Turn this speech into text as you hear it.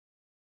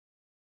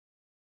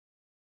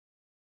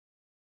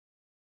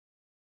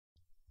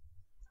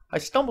I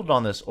stumbled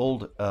on this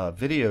old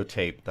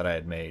videotape that I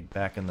had made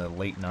back in the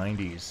late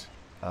 90s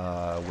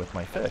with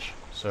my fish.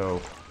 So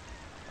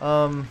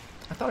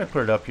I thought I'd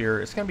put it up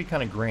here. It's going to be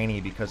kind of grainy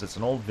because it's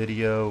an old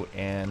video,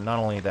 and not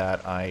only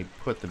that, I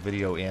put the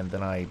video in,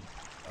 then I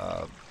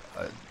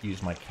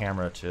used my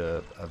camera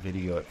to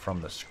video it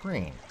from the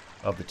screen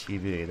of the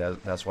TV.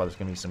 That's why there's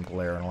going to be some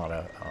glare and a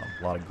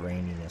lot of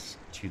graininess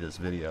to this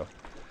video.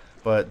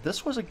 But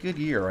this was a good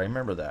year. I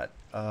remember that.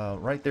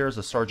 Right there is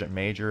a Sergeant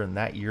Major, and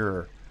that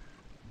year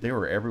they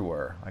were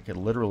everywhere. I could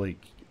literally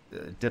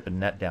dip a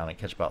net down and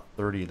catch about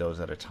 30 of those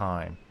at a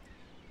time.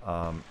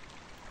 I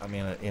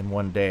mean, in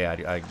one day,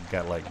 I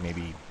got like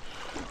maybe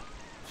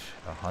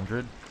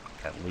 100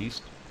 at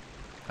least,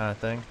 kind of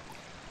thing.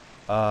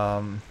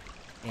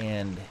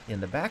 And in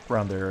the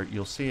background there,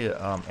 you'll see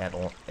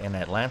an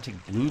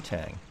Atlantic blue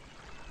tang.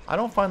 I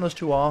don't find those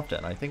too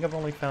often. I think I've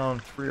only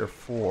found 3 or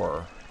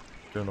 4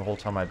 during the whole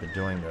time I've been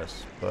doing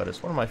this. But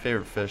it's one of my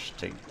favorite fish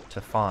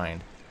to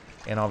find.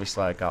 And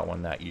obviously I got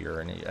one that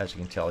year, and as you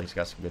can tell, he's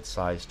got some good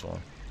size to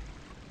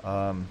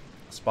him.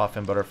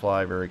 Spotfin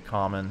butterfly, very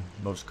common,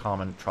 most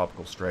common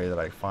tropical stray that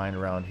I find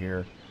around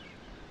here.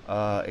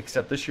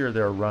 Except this year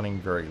they're running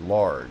very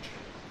large,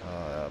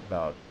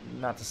 about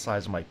not the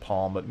size of my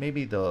palm, but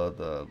maybe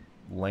the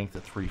length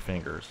of 3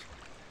 fingers.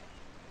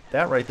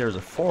 That right there is a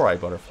 4-eye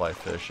butterfly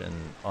fish, and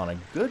on a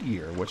good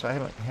year, which I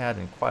haven't had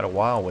in quite a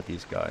while with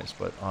these guys,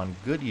 but on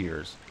good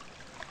years,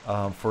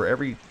 for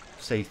every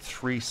say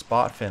 3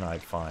 spotfin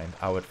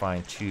I would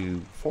find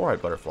 2 4-eye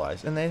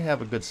butterflies, and they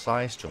have a good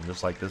size to them,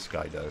 just like this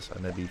guy does,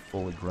 and they'd be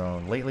fully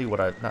grown. Lately,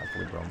 not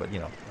fully grown, but you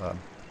know,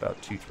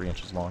 about 2-3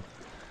 inches long.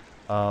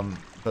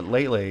 But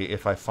lately,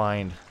 if I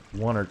find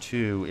 1 or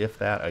 2, if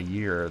that, a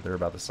year, they're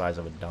about the size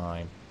of a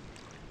dime,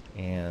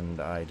 and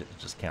I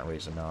just can't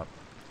raise them out.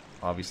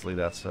 Obviously,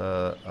 that's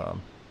a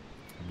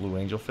blue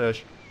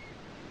angelfish.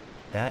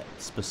 That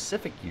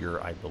specific year,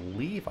 I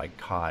believe I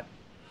caught,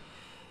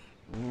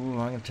 I'm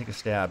going to take a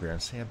stab here and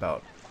say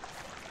about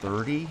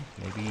 30,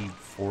 maybe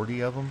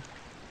 40 of them.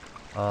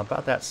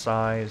 About that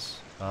size.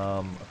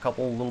 A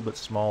couple a little bit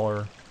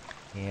smaller.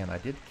 And I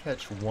did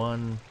catch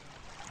one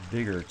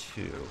bigger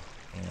too.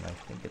 And I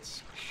think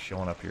it's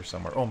showing up here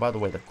somewhere. Oh, and by the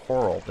way, the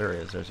coral, there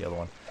it is. There's the other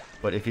one.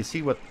 But if you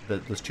see what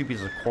those 2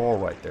 pieces of coral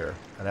right there,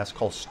 and that's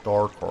called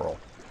star coral.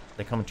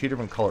 They come in 2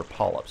 different color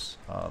polyps.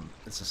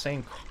 It's the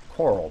same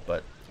coral,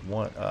 but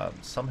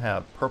some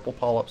have purple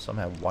polyps, some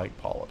have white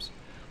polyps.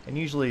 And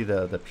usually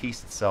the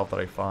piece itself that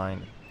I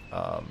find,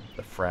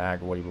 the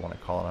frag, or what you want to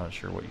call it, I'm not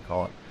sure what you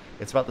call it,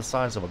 it's about the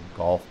size of a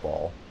golf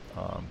ball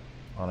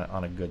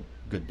on a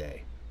good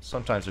day.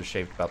 Sometimes they're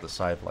shaped about the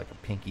size of like a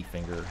pinky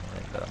finger,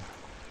 and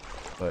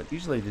but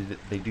usually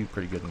they do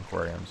pretty good in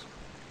aquariums.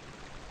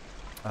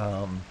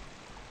 The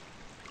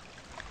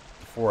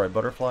 4-eye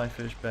butterfly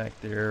fish back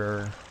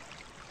there.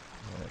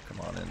 Come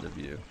on into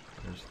view.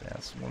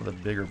 That's one of the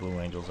bigger blue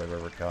angels I've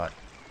ever caught.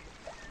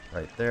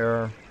 Right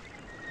there.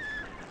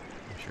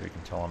 I'm sure you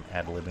can tell I'm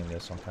ad-libbing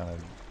this. I'm kind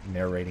of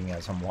narrating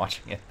as I'm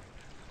watching it.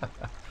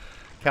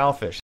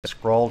 Cowfish,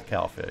 scrawled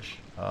cowfish.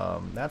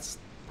 That's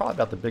probably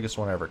about the biggest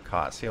one I ever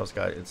caught. See how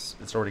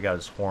it's already got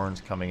its horns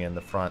coming in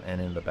the front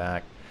and in the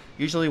back.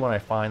 Usually when I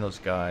find those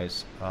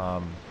guys, I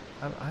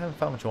haven't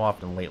found them too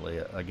often lately.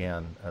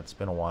 Again, it's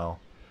been a while.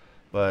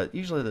 But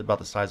usually they're about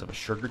the size of a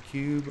sugar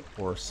cube,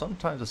 or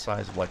sometimes the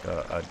size of like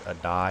a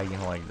die, you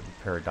know, like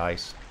a pair of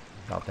dice,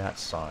 about that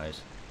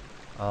size.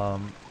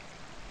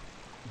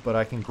 But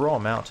I can grow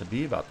them out to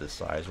be about this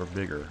size or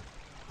bigger.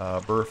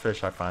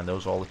 Burrfish, I find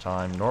those all the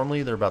time.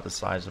 Normally they're about the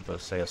size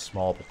of, say, a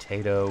small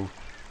potato,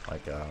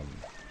 like,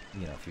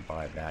 you know, if you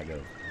buy a bag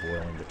of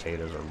boiling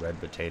potatoes or red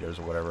potatoes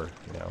or whatever,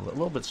 you know, a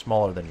little bit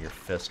smaller than your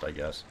fist, I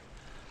guess,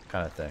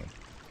 kind of thing.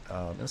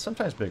 And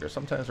sometimes bigger.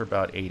 Sometimes they're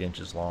about 8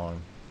 inches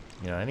long.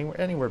 You know,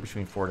 anywhere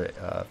between 4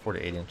 to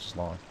 8 inches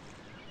long.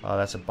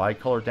 That's a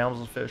bicolor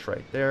damselfish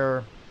right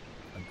there.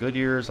 On good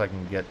years, I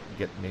can get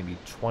maybe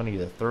 20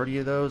 to 30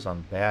 of those.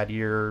 On bad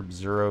year,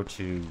 0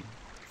 to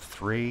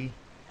 3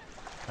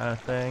 kind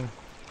of thing.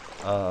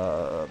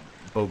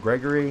 Bo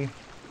Gregory,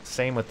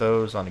 same with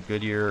those. On a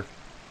good year,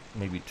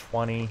 maybe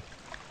 20.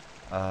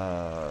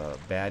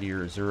 Bad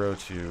year, 0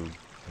 to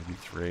maybe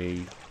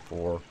 3,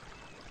 4.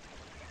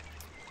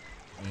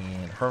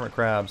 And hermit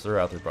crabs, they're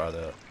out there by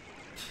the...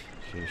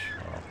 Sheesh,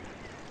 well,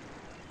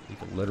 you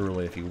could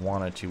literally, if you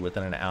wanted to,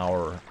 within an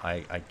hour,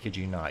 I kid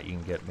you not, you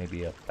can get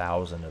maybe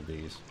 1,000 of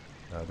these.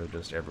 They're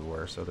just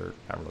everywhere, so they're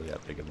not really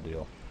that big of a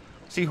deal.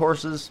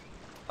 Seahorses,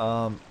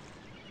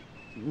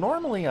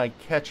 normally I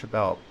catch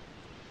about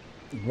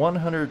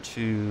 100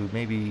 to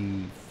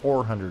maybe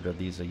 400 of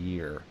these a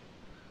year.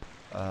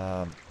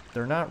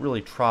 They're not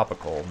really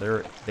tropical.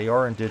 They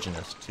are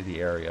indigenous to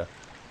the area,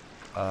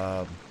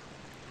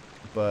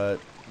 but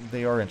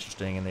they are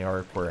interesting, and they are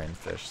aquarium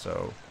fish,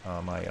 so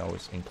I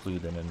always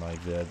include them in my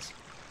vids.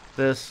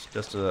 This,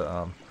 just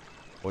a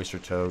oyster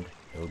toad,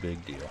 no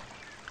big deal.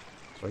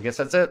 So I guess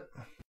that's it.